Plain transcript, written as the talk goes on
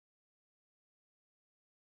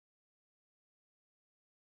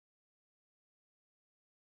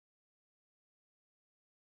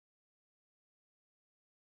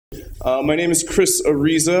My name is Chris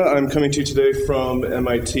Ariza. I'm coming to you today from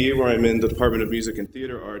MIT, where I'm in the Department of Music and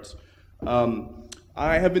Theater Arts.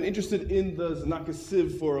 I have been interested in the Xenakis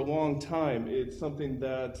Sieve for a long time. It's something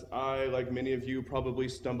that I, like many of you, probably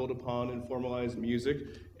stumbled upon in formalized music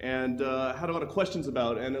and had a lot of questions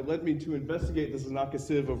about, and it led me to investigate the Xenakis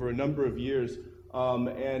Sieve over a number of years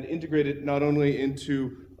and integrate it not only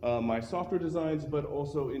into my software designs, but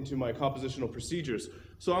also into my compositional procedures.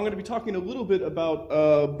 So I'm going to be talking a little bit about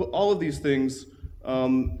all of these things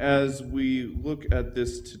as we look at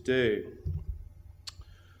this today.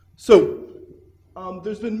 So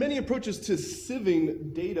there's been many approaches to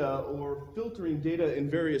sieving data or filtering data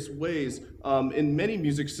in various ways in many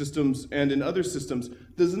music systems and in other systems.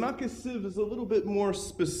 The Xenakis Sieve is a little bit more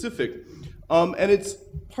specific, and it's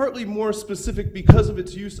partly more specific because of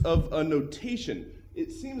its use of a notation. It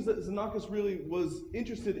seems that Xenakis really was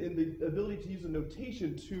interested in the ability to use a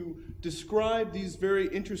notation to describe these very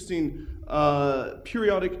interesting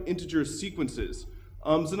periodic integer sequences.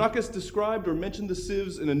 Xenakis described or mentioned the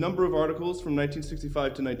sieves in a number of articles from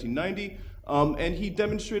 1965 to 1990, and he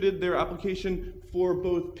demonstrated their application for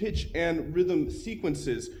both pitch and rhythm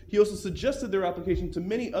sequences. He also suggested their application to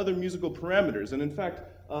many other musical parameters, and in fact,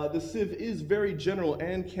 the sieve is very general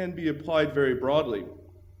and can be applied very broadly.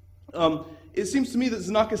 It seems to me that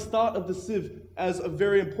Xenakis thought of the sieve as a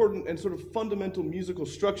very important and sort of fundamental musical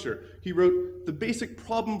structure. He wrote, "The basic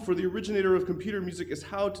problem for the originator of computer music is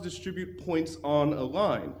how to distribute points on a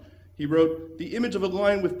line." He wrote, "The image of a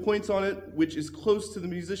line with points on it, which is close to the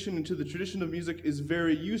musician and to the tradition of music, is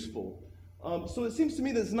very useful." So it seems to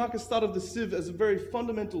me that Xenakis thought of the sieve as a very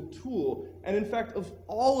fundamental tool, and in fact, of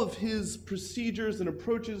all of his procedures and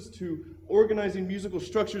approaches to organizing musical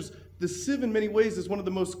structures, the sieve in many ways is one of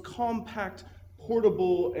the most compact,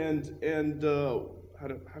 portable, and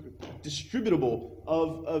distributable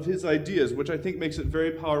of his ideas, which I think makes it very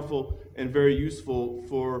powerful and very useful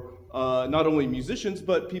for not only musicians,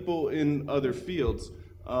 but people in other fields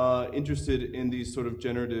interested in these sort of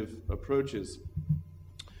generative approaches.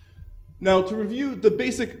 Now, to review, the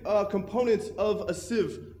basic components of a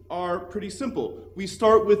sieve are pretty simple. We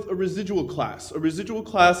start with a residual class. A residual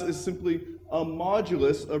class is simply a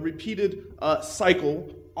modulus, a repeated cycle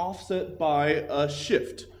offset by a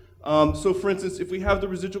shift. So for instance, if we have the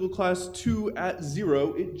residual class 2 at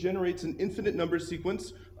 0, it generates an infinite number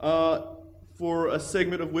sequence for a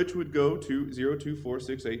segment of which would go to 0, 2, 4,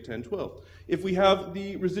 6, 8, 10, 12. If we have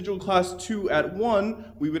the residual class 2 at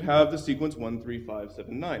 1, we would have the sequence 1, 3, 5,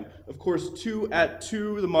 7, 9. Of course, 2 at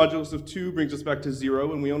 2, the modulus of 2 brings us back to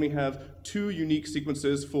 0, and we only have 2 unique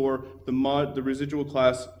sequences for the residual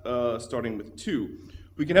class starting with 2.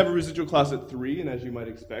 We can have a residual class at 3, and as you might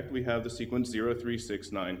expect, we have the sequence 0, 3,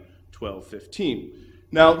 6, 9, 12, 15.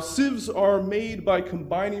 Now, sieves are made by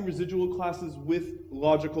combining residual classes with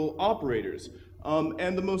logical operators.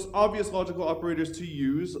 And the most obvious logical operators to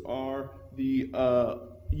use are the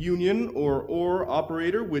union or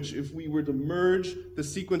operator, which if we were to merge the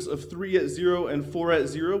sequence of 3 at 0 and 4 at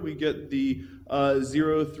 0, we get the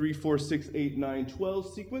 0, 3, 4, 6, 8, 9,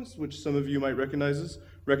 12 sequence, which some of you might recognize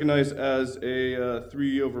as a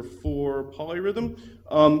 3 over 4 polyrhythm.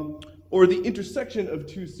 Or the intersection of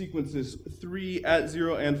two sequences, 3 at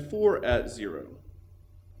 0 and 4 at 0.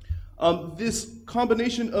 This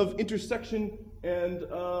combination of intersection and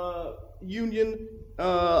union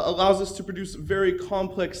allows us to produce very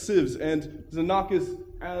complex sieves, and Xenakis,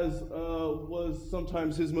 as was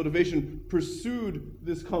sometimes his motivation, pursued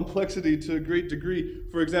this complexity to a great degree.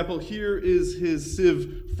 For example, here is his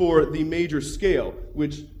sieve for the major scale,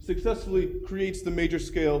 which successfully creates the major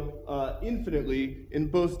scale infinitely in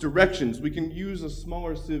both directions. We can use a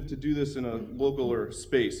smaller sieve to do this in a localer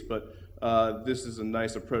space, but this is a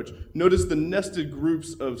nice approach. Notice the nested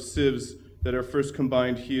groups of sieves that are first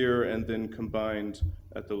combined here and then combined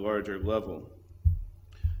at the larger level.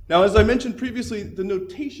 Now, as I mentioned previously, the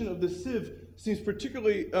notation of the sieve seems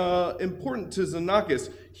particularly important to Xenakis.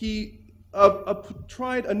 He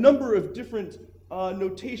tried a number of different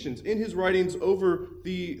notations in his writings over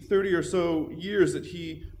the 30 or so years that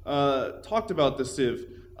he talked about the sieve.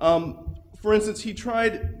 For instance, he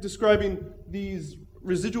tried describing these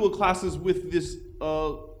residual classes with this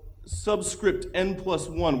subscript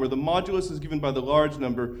n+1, where the modulus is given by the large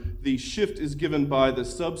number, the shift is given by the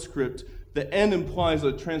subscript. The n implies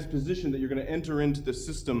a transposition that you're going to enter into the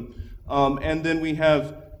system. And then we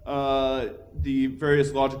have the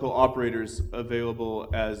various logical operators available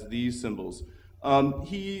as these symbols.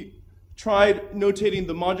 He tried notating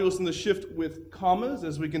the modulus and the shift with commas,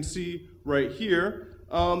 as we can see right here.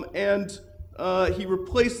 And he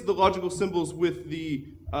replaced the logical symbols with the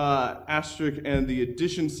asterisk and the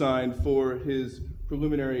addition sign for his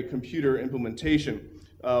preliminary computer implementation,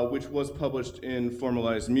 which was published in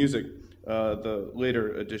Formalized Music, the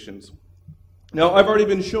later editions. Now, I've already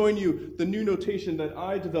been showing you the new notation that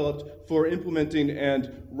I developed for implementing and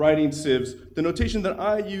writing sieves. The notation that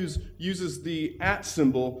I use uses the @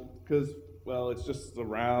 symbol because, well, it's just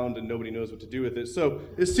around and nobody knows what to do with it. So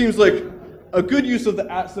it seems like a good use of the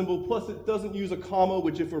 @ symbol, plus it doesn't use a comma,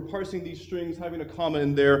 which if we're parsing these strings, having a comma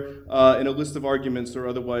in there in a list of arguments or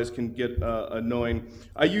otherwise can get annoying.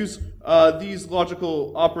 I use these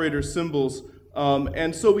logical operator symbols,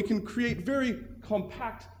 and so we can create very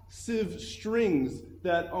compact sieve strings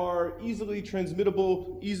that are easily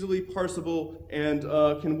transmittable, easily parsable, and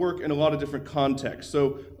can work in a lot of different contexts.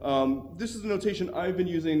 So this is the notation I've been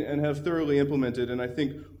using and have thoroughly implemented, and I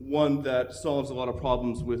think one that solves a lot of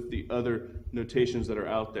problems with the other notations that are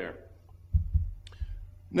out there.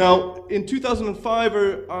 Now, in 2005,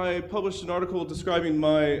 I published an article describing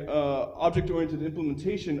my object-oriented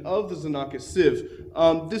implementation of the Xenakis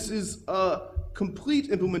sieve. This is a complete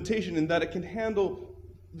implementation in that it can handle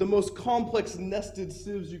the most complex nested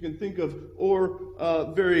sieves you can think of, or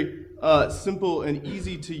very simple and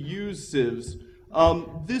easy to use sieves.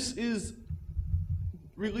 This is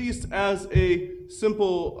released as a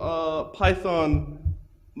simple Python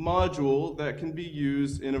module that can be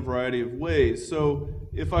used in a variety of ways. So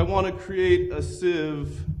if I want to create a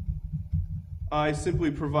sieve, I simply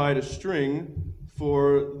provide a string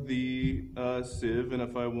for the sieve, and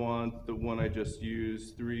if I want the one I just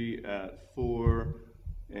used, 3 at 4,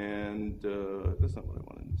 and that's not what I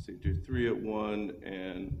wanted to say, do 3 at 1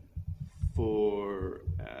 and 4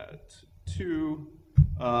 at 2.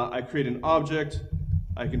 I create an object,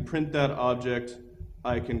 I can print that object,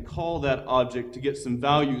 I can call that object to get some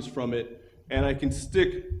values from it, and I can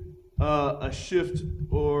stick a shift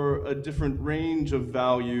or a different range of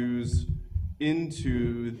values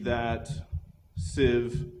into that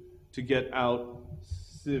sieve to get out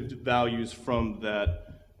sieved values from that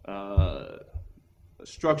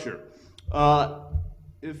structure.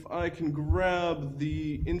 If I can grab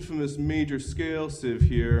the infamous major scale sieve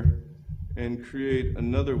here and create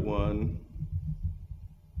another one,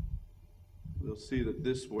 we'll see that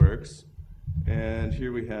this works. And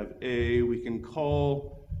here we have A. We can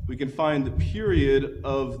find the period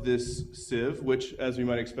of this sieve, which, as we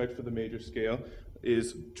might expect for the major scale,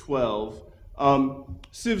 is 12.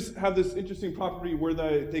 Sieves have this interesting property where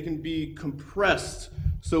they can be compressed.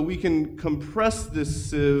 So we can compress this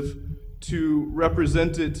sieve to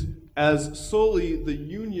represent it as solely the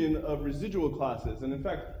union of residual classes. And in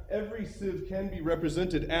fact, every sieve can be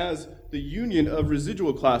represented as the union of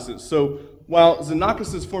residual classes. So while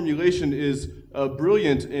Xenakis' formulation is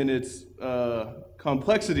brilliant in its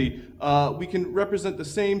complexity, we can represent the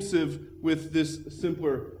same sieve with this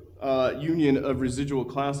simpler union of residual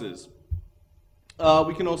classes.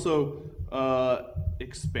 We can also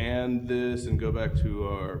expand this and go back to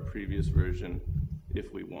our previous version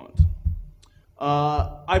if we want.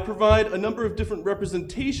 I provide a number of different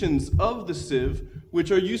representations of the sieve, which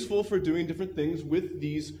are useful for doing different things with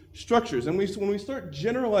these structures. And when we start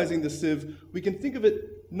generalizing the sieve, we can think of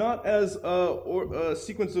it not as a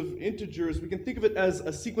sequence of integers, we can think of it as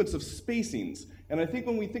a sequence of spacings. And I think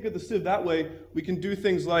when we think of the sieve that way, we can do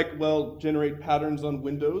things like, well, generate patterns on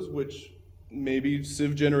windows, which may be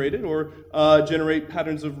sieve generated, or generate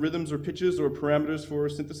patterns of rhythms or pitches or parameters for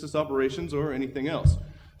synthesis operations or anything else.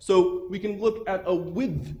 So we can look at a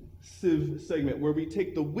width sieve segment where we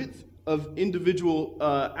take the width of individual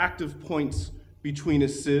active points between a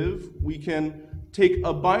sieve. We can take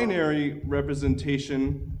a binary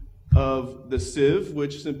representation of the sieve,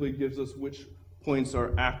 which simply gives us which points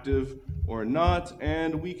are active or not,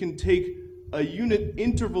 and we can take a unit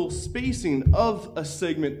interval spacing of a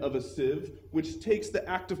segment of a sieve, which takes the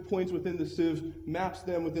active points within the sieve, maps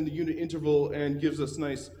them within the unit interval, and gives us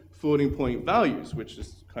nice floating point values, which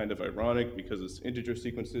is kind of ironic because it's integer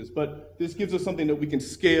sequences, but this gives us something that we can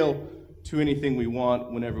scale to anything we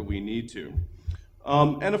want whenever we need to.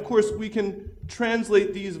 And of course, we can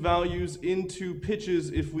translate these values into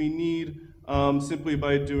pitches if we need, simply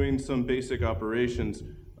by doing some basic operations.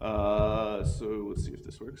 So let's see if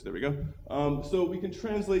this works. There we go. So we can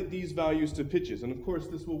translate these values to pitches, and of course,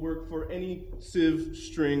 this will work for any sieve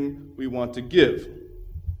string we want to give.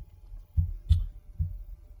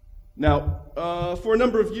 Now, for a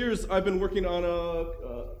number of years, I've been working on a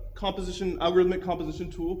algorithmic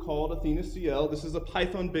composition tool called AthenaCL. This is a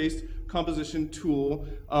Python-based composition tool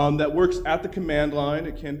that works at the command line.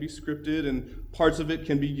 It can be scripted, and parts of it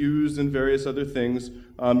can be used in various other things.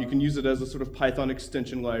 You can use it as a sort of Python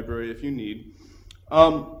extension library if you need.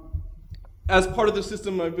 As part of the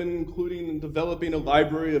system, I've been including and developing a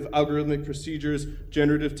library of algorithmic procedures,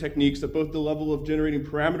 generative techniques at both the level of generating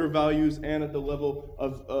parameter values and at the level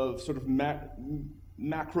of sort of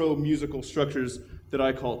macro musical structures that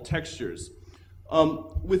I call textures.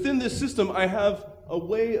 Within this system, I have a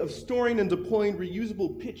way of storing and deploying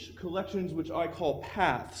reusable pitch collections, which I call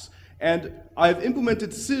paths. And I've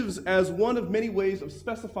implemented sieves as one of many ways of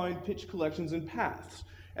specifying pitch collections and paths.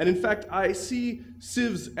 And in fact, I see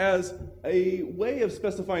sieves as a way of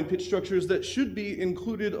specifying pitch structures that should be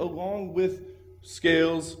included along with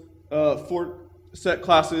scales, for set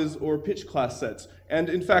classes, or pitch class sets. And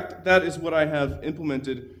in fact, that is what I have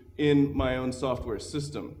implemented in my own software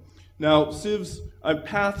system. Now, sieves,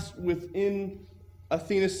 paths within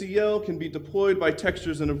AthenaCL can be deployed by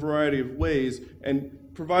textures in a variety of ways and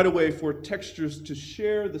provide a way for textures to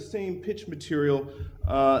share the same pitch material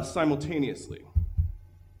simultaneously.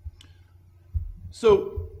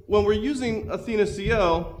 So when we're using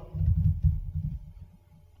AthenaCL,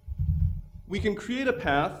 we can create a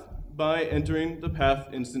path by entering the path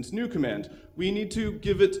instance new command. We need to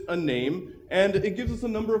give it a name, and it gives us a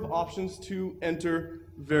number of options to enter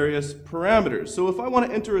various parameters. So if I want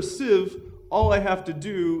to enter a sieve, all I have to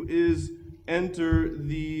do is enter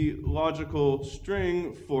the logical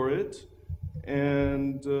string for it,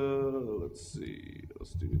 and let's see,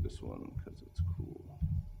 let's do this one because it's cool.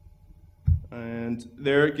 And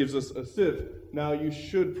there it gives us a sieve. Now you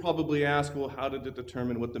should probably ask, well, how did it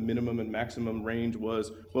determine what the minimum and maximum range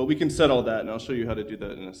was? Well, we can set all that, and I'll show you how to do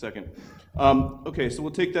that in a second. Okay, so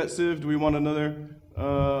we'll take that sieve. Do we want another?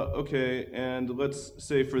 Okay, and let's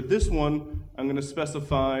say for this one, I'm going to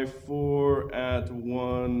specify 4 at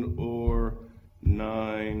 1 or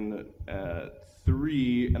 9 at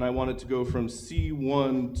 3, and I want it to go from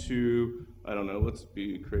C1 to, I don't know, let's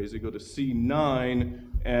be crazy, go to C9,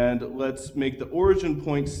 and let's make the origin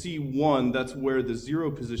point C1, that's where the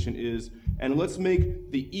 0 position is, and let's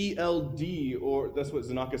make the ELD, or that's what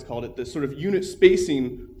Xenakis called it, the sort of unit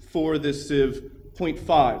spacing for this sieve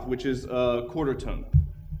 0.5, which is a quarter tone.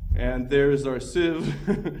 And there's our sieve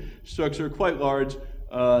structure, quite large.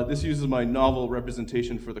 This uses my novel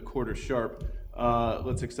representation for the quarter sharp.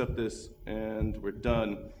 Let's accept this, and we're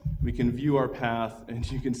done. We can view our path, and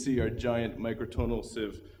you can see our giant microtonal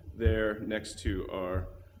sieve there next to our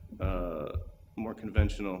more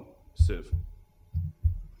conventional sieve.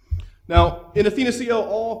 Now, in AthenaCL,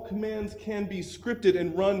 all commands can be scripted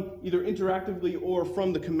and run either interactively or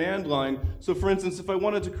from the command line. So for instance, if I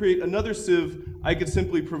wanted to create another sieve, I could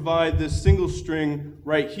simply provide this single string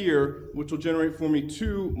right here, which will generate for me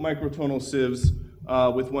 2 microtonal sieves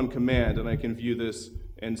with one command, and I can view this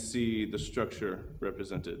and see the structure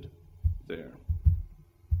represented there.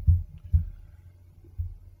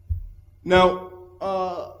 Now,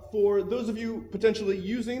 for those of you potentially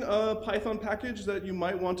using a Python package that you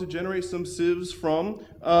might want to generate some sieves from,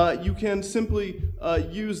 you can simply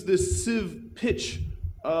use this sieve pitch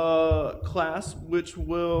class, which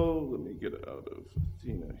will, let me get out of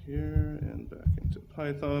Athena here and back into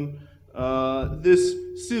Python. This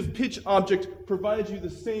sieve pitch object provides you the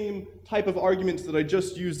same type of arguments that I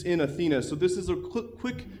just used in Athena. So this is a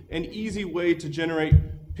quick and easy way to generate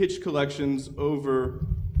pitch collections over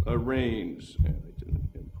a range. And I didn't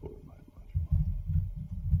import my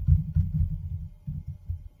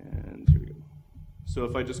module. And here we go. So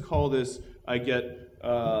if I just call this, I get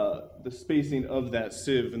the spacing of that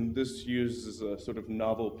sieve, and this uses a sort of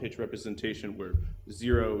novel pitch representation where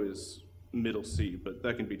 0 is middle C, but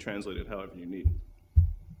that can be translated however you need.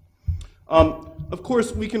 Of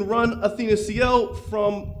course, we can run AthenaCL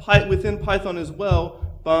from within Python as well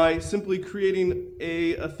by simply creating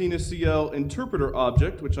a AthenaCL interpreter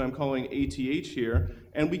object, which I'm calling ATH here,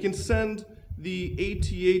 and we can send the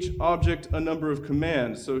ATH object a number of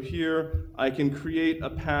commands. So here I can create a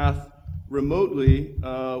path remotely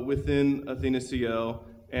within AthenaCL,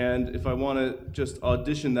 and if I want to just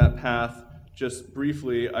audition that path just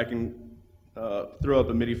briefly, I can throw up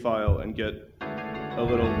a MIDI file and get a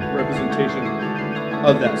little representation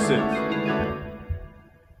of that sieve.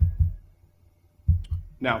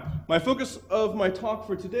 Now, my focus of my talk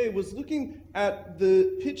for today was looking at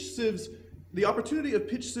the pitch sieves, the opportunity of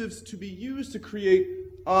pitch sieves to be used to create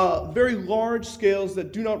very large scales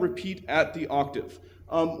that do not repeat at the octave.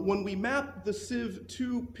 When we map the sieve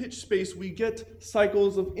to pitch space, we get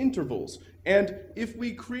cycles of intervals. And if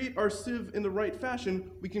we create our sieve in the right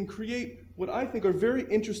fashion, we can create what I think are very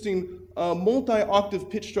interesting multi-octave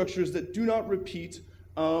pitch structures that do not repeat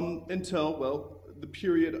until, well, the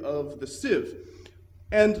period of the sieve.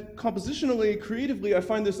 And compositionally, creatively, I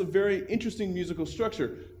find this a very interesting musical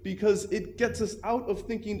structure. because it gets us out of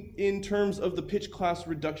thinking in terms of the pitch class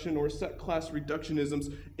reduction or set class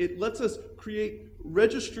reductionisms. It lets us create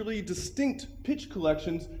registrally distinct pitch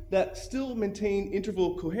collections that still maintain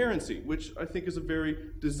interval coherency, which I think is a very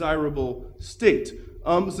desirable state.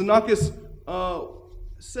 Xenakis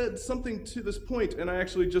said something to this point, and I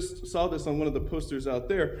actually just saw this on one of the posters out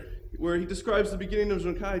there, where he describes the beginning of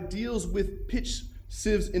Xenakis, deals with pitch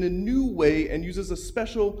sieves in a new way and uses a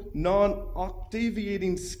special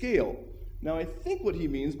non-octaviating scale. Now, I think what he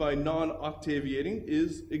means by non-octaviating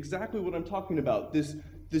is exactly what I'm talking about, this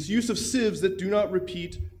use of sieves that do not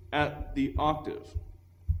repeat at the octave.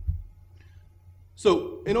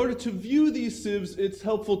 So, in order to view these sieves, it's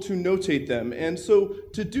helpful to notate them. And so,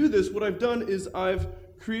 to do this, what I've done is I've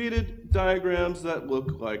created diagrams that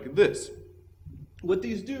look like this. What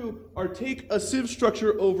these do are take a sieve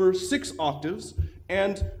structure over 6 octaves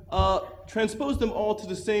and transpose them all to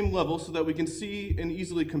the same level so that we can see and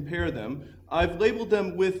easily compare them. I've labeled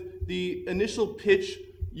them with the initial pitch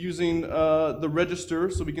using the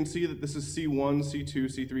register, so we can see that this is C1, C2,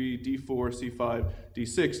 C3, D4, C5,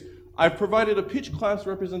 D6. I've provided a pitch class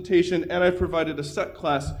representation, and I've provided a set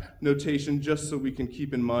class notation just so we can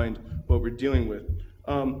keep in mind what we're dealing with.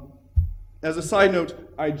 As a side note,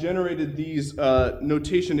 I generated these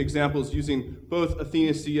notation examples using both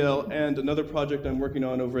Athena CL and another project I'm working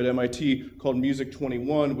on over at MIT called Music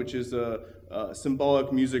 21, which is a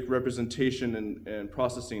symbolic music representation and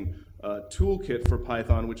processing toolkit for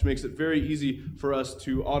Python, which makes it very easy for us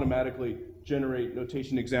to automatically generate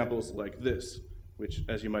notation examples like this, which,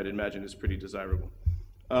 as you might imagine, is pretty desirable.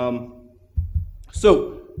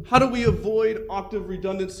 So, how do we avoid octave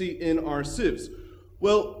redundancy in our sieves?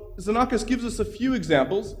 Well, Xenakis gives us a few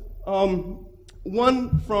examples.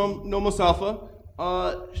 One from Nomos Alpha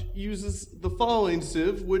uses the following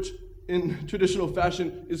sieve, which in traditional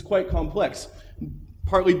fashion is quite complex,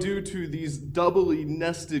 partly due to these doubly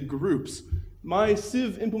nested groups. My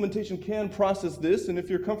sieve implementation can process this, and if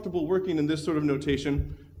you're comfortable working in this sort of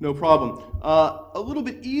notation, no problem. A little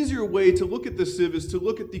bit easier way to look at this sieve is to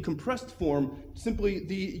look at the compressed form, simply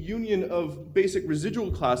the union of basic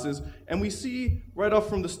residual classes, and we see right off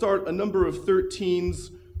from the start a number of 13s,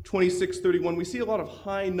 26, 31. We see a lot of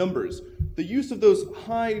high numbers. The use of those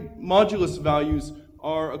high modulus values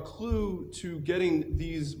are a clue to getting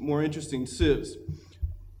these more interesting sieves.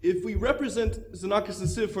 If we represent Xenakis'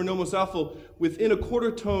 sieve for Nomos Alpha within a quarter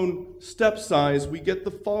tone step size, we get the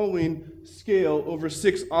following scale over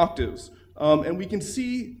 6 octaves. And we can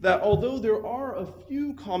see that although there are a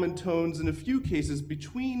few common tones in a few cases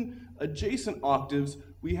between adjacent octaves,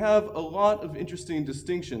 we have a lot of interesting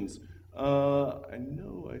distinctions. I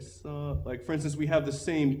know I saw, like for instance, we have the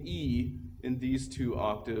same E in these 2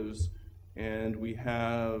 octaves, and we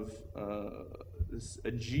have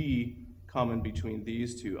a G common between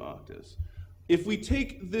these 2 octaves. If we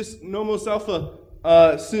take this Nomos Alpha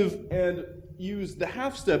sieve and use the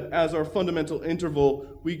half step as our fundamental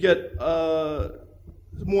interval, we get a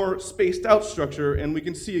more spaced out structure, and we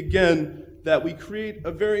can see again that we create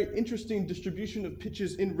a very interesting distribution of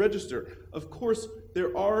pitches in register. Of course,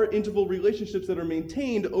 there are interval relationships that are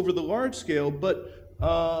maintained over the large scale, but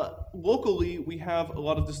locally we have a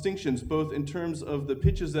lot of distinctions, both in terms of the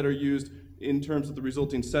pitches that are used, in terms of the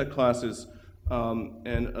resulting set classes,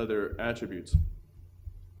 and other attributes.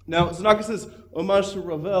 Now, Xenakis' homage to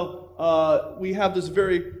Ravel, we have this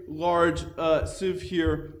very large sieve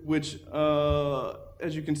here, which,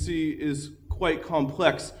 as you can see, is quite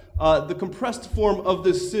complex. The compressed form of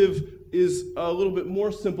this sieve is a little bit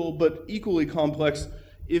more simple, but equally complex.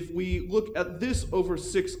 If we look at this over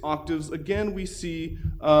 6 octaves, again, we see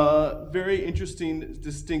very interesting,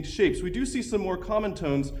 distinct shapes. We do see some more common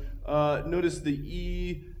tones. Notice the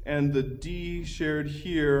E and the D shared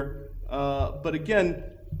here. But again,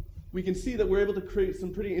 we can see that we're able to create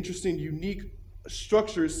some pretty interesting, unique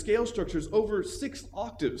structures, scale structures over 6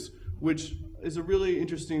 octaves, which is a really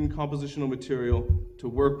interesting compositional material to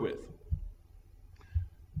work with.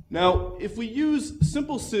 Now, if we use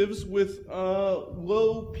simple sieves with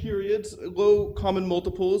low periods, low common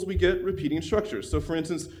multiples, we get repeating structures. So for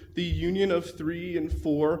instance, the union of 3 and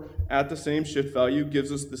 4 at the same shift value gives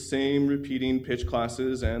us the same repeating pitch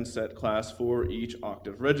classes and set class for each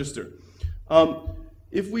octave register.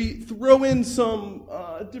 If we throw in some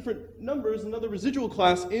different numbers, another residual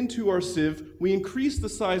class into our sieve, we increase the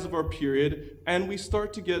size of our period, and we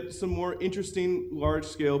start to get some more interesting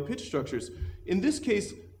large-scale pitch structures. In this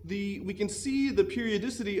case, we can see the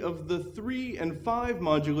periodicity of the 3 and 5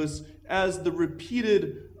 modulus as the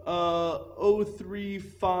repeated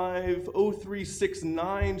 035,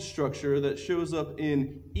 0369 structure that shows up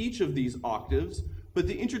in each of these octaves. but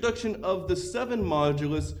the introduction of the 7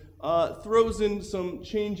 modulus throws in some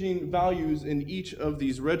changing values in each of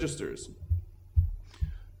these registers.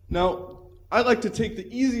 Now, I like to take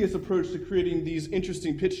the easiest approach to creating these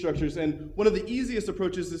interesting pitch structures, and one of the easiest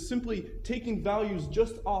approaches is simply taking values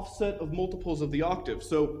just offset of multiples of the octave.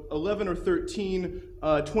 So 11 or 13,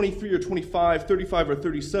 23 or 25, 35 or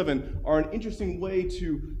 37 are an interesting way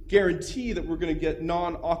to guarantee that we're going to get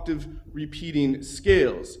non-octave repeating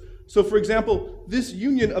scales. So for example, this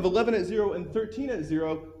union of 11 at 0 and 13 at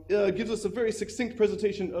 0 gives us a very succinct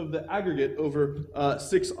presentation of the aggregate over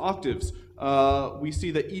 6 octaves. We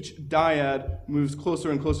see that each dyad moves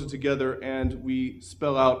closer and closer together, and we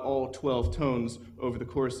spell out all 12 tones over the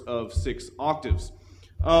course of 6 octaves.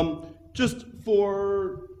 Just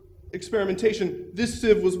for experimentation, this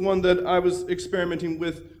sieve was one that I was experimenting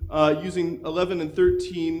with using 11 and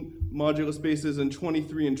 13 modulus bases and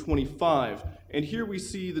 23 and 25. And here we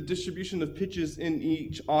see the distribution of pitches in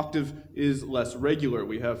each octave is less regular.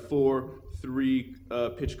 We have 4, 3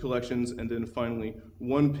 pitch collections, and then finally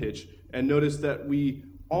 1 pitch. And notice that we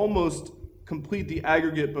almost complete the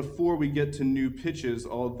aggregate before we get to new pitches,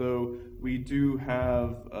 although we do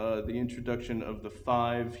have the introduction of the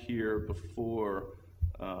 5 here before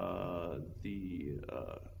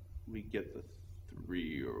we get the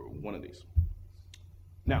 3 or one of these.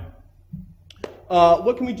 Now,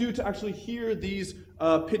 what can we do to actually hear these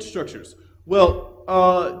pitch structures?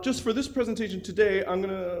 Well, just for this presentation today, I'm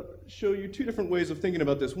going to show you 2 different ways of thinking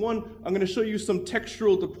about this. One, I'm going to show you some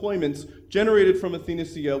textural deployments generated from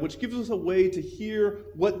AthenaCL, which gives us a way to hear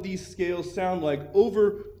what these scales sound like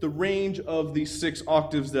over the range of the 6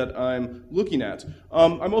 octaves that I'm looking at.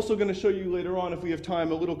 I'm also going to show you later on, if we have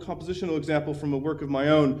time, a little compositional example from a work of my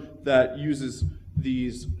own that uses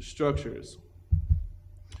these structures.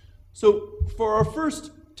 So for our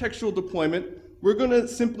first textual deployment, we're going to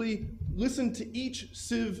simply listen to each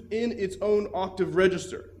sieve in its own octave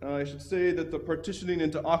register. I should say that the partitioning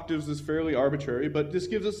into octaves is fairly arbitrary, but this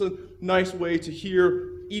gives us a nice way to hear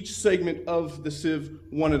each segment of the sieve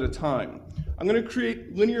one at a time. I'm going to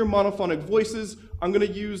create linear monophonic voices. I'm going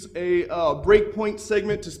to use a breakpoint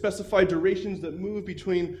segment to specify durations that move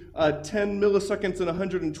between 10 milliseconds and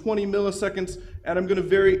 120 milliseconds, and I'm going to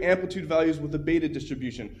vary amplitude values with a beta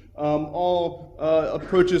distribution. All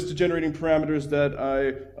approaches to generating parameters that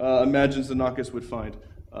I imagine Xenakis would find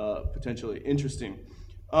potentially interesting.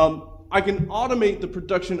 I can automate the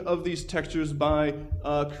production of these textures by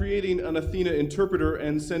creating an Athena interpreter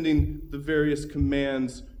and sending the various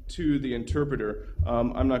commands to the interpreter.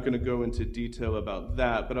 I'm not going to go into detail about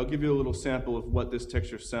that, but I'll give you a little sample of what this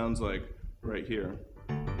texture sounds like right here.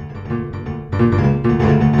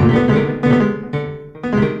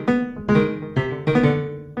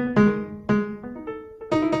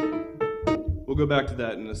 We'll go back to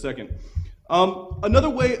that in a second. Another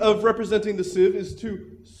way of representing the sieve is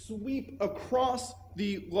to sweep across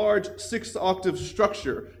the large 6-octave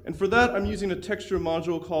structure. And for that, I'm using a texture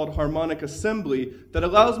module called harmonic assembly that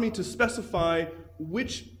allows me to specify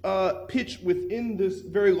which pitch within this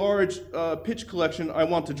very large pitch collection I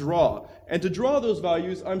want to draw. And to draw those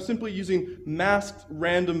values, I'm simply using masked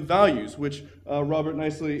random values, which Robert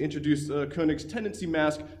nicely introduced Koenig's tendency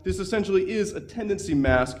mask. This essentially is a tendency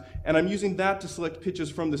mask, and I'm using that to select pitches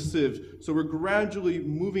from the sieve. So we're gradually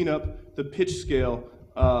moving up the pitch scale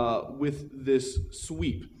with this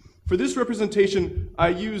sweep. For this representation, I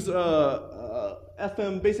use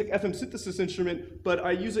basic FM synthesis instrument, but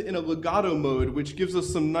I use it in a legato mode, which gives us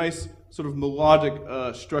some nice sort of melodic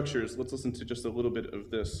structures. Let's listen to just a little bit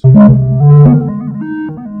of this.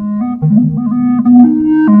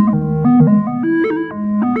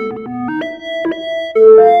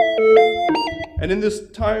 And in this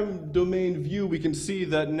time domain view, we can see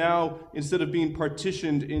that now, instead of being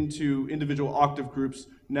partitioned into individual octave groups,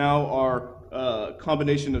 now our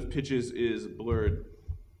combination of pitches is blurred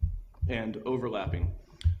and overlapping.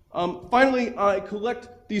 Finally, I collect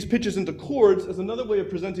these pitches into chords as another way of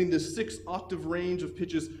presenting this 6-octave range of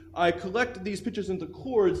pitches. I collect these pitches into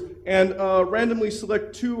chords and randomly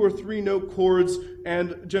select 2 or 3 note chords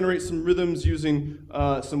and generate some rhythms using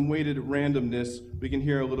some weighted randomness. We can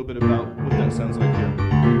hear a little bit about what that sounds like here.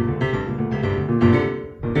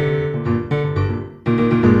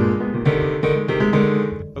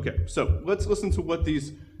 Okay, so let's listen to what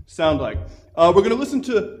these sound like. We're going to listen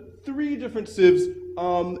to 3 different sieves,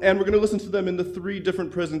 and we're going to listen to them in the 3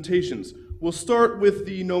 different presentations. We'll start with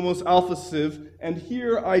the Nomos Alpha sieve, and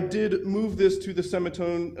here I did move this to the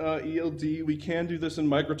semitone ELD. We can do this in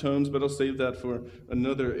microtones, but I'll save that for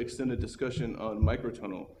another extended discussion on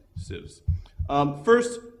microtonal sieves.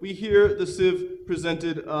 First, we hear the sieve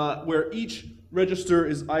presented where each register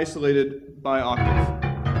is isolated by octave.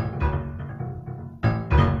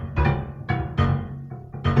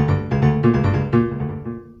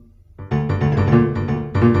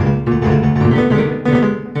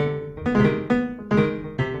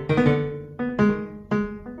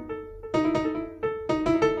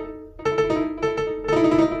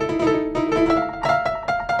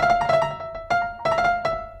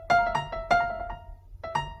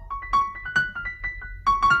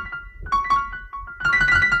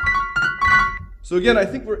 So again, I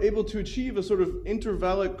think we're able to achieve a sort of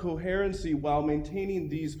intervallic coherency while maintaining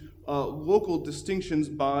these local distinctions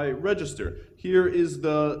by register. Here is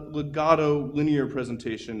the legato linear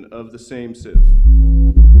presentation of the same sieve.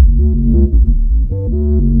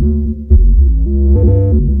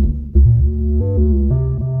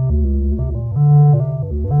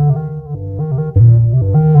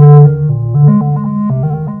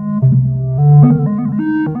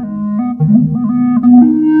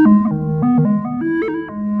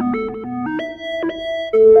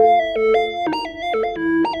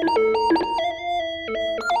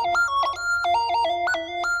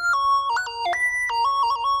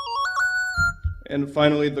 And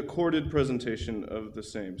finally, the chorded presentation of the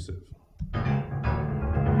same sieve.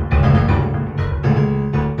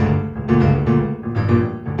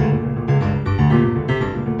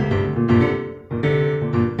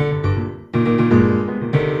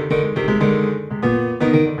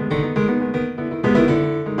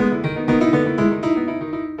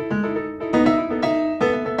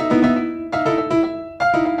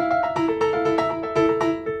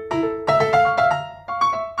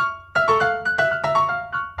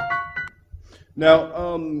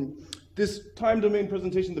 Now, this time domain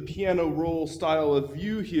presentation, the piano roll style of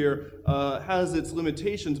view here, has its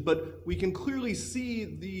limitations, but we can clearly see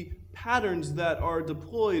the patterns that are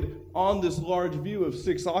deployed on this large view of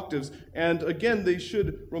 6 octaves. And again, they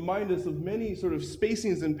should remind us of many sort of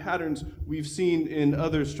spacings and patterns we've seen in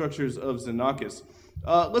other structures of Xenakis.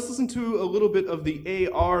 Let's listen to a little bit of the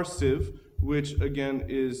AR sieve, which again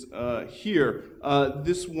is here.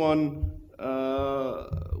 This one,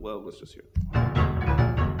 well, let's just hear it.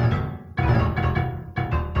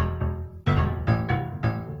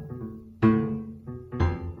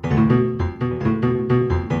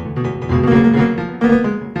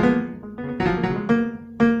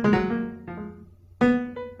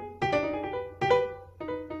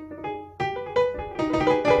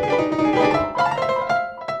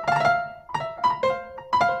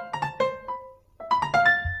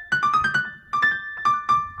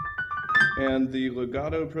 And the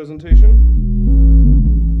legato presentation.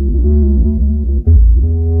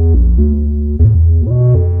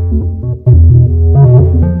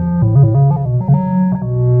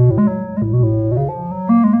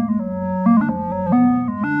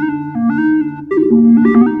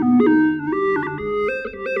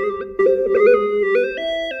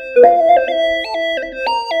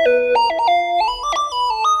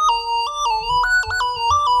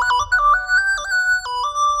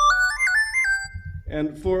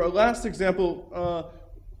 And for a last example,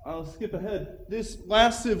 I'll skip ahead. This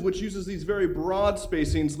last sieve, which uses these very broad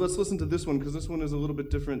spacings, let's listen to this one, because this one is a little bit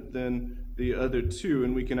different than the other two,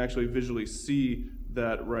 and we can actually visually see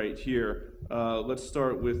that right here. Let's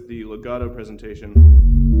start with the legato presentation.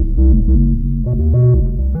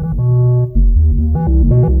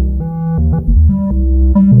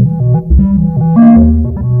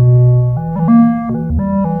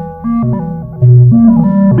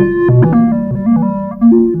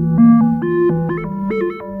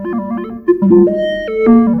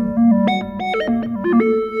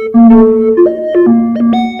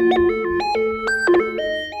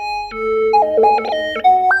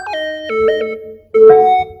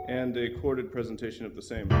 And a chorded presentation of the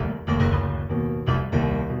same.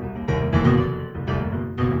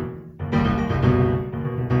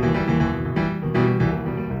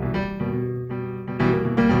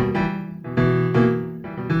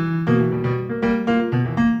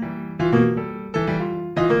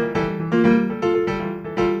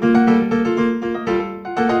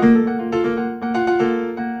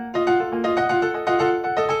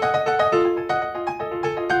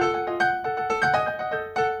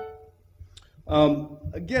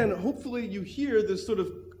 Again, hopefully you hear this sort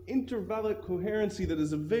of intervallic coherency that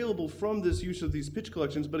is available from this use of these pitch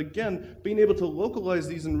collections, but again, being able to localize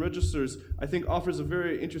these in registers, I think offers a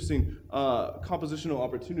very interesting compositional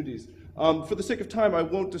opportunities. For the sake of time, I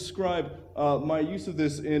won't describe my use of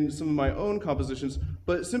this in some of my own compositions, but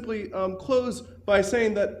but simply close by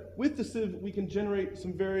saying that with the Sieve, we can generate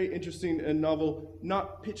some very interesting and novel,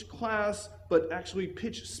 not pitch class, but actually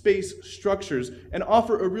pitch space structures, and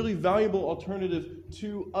offer a really valuable alternative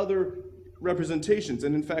to other representations.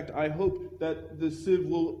 And in fact, I hope that the Sieve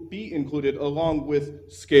will be included along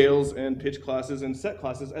with scales and pitch classes and set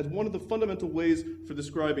classes as one of the fundamental ways for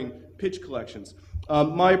describing pitch collections.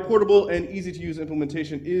 My portable and easy-to-use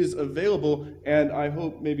implementation is available, and I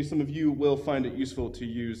hope maybe some of you will find it useful to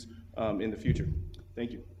use in the future.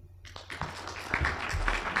 Thank you.